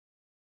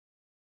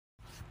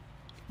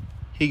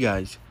Hey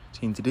guys, so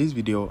in today's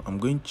video I'm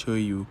going to show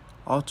you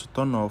how to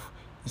turn off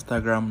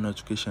Instagram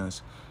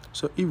notifications.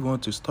 So if you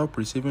want to stop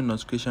receiving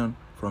notification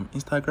from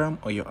Instagram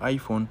or your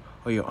iPhone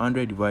or your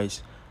Android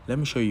device, let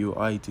me show you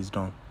how it is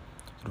done.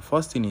 So the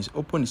first thing is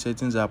open the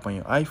settings app on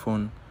your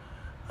iPhone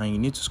and you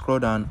need to scroll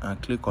down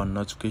and click on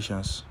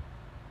notifications.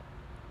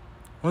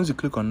 Once you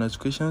click on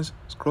notifications,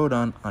 scroll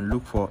down and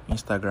look for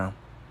Instagram.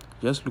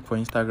 Just look for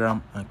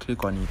Instagram and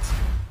click on it.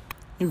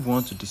 If you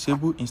want to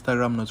disable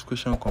Instagram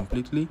notification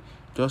completely,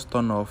 just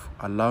turn off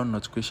allow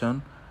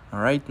notification,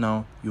 and right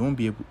now you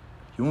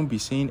won't be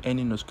seeing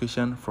any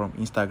notification from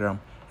Instagram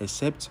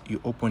except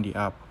you open the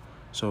app.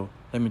 So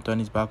let me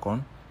turn it back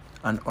on.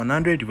 And on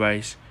Android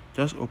device,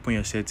 just open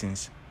your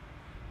settings.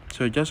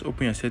 So just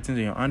open your settings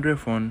on your Android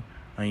phone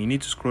and you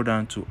need to scroll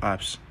down to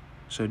apps.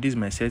 So this is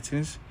my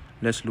settings.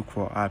 Let's look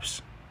for apps.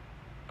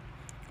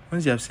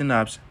 Once you have seen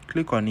apps,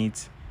 click on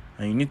it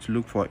and you need to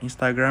look for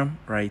Instagram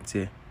right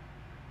here.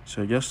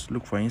 So just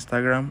look for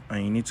Instagram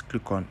and you need to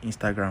click on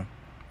Instagram.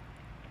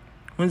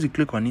 Once you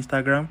click on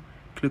Instagram,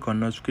 click on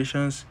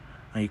notifications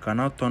and you can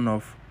now turn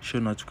off show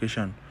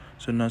notification.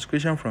 So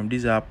notification from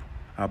this app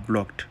are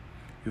blocked.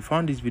 If you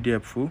found this video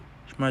helpful,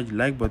 smash the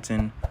like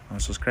button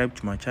and subscribe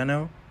to my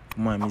channel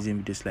for more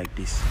amazing videos like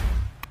this.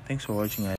 Thanks for watching, guys.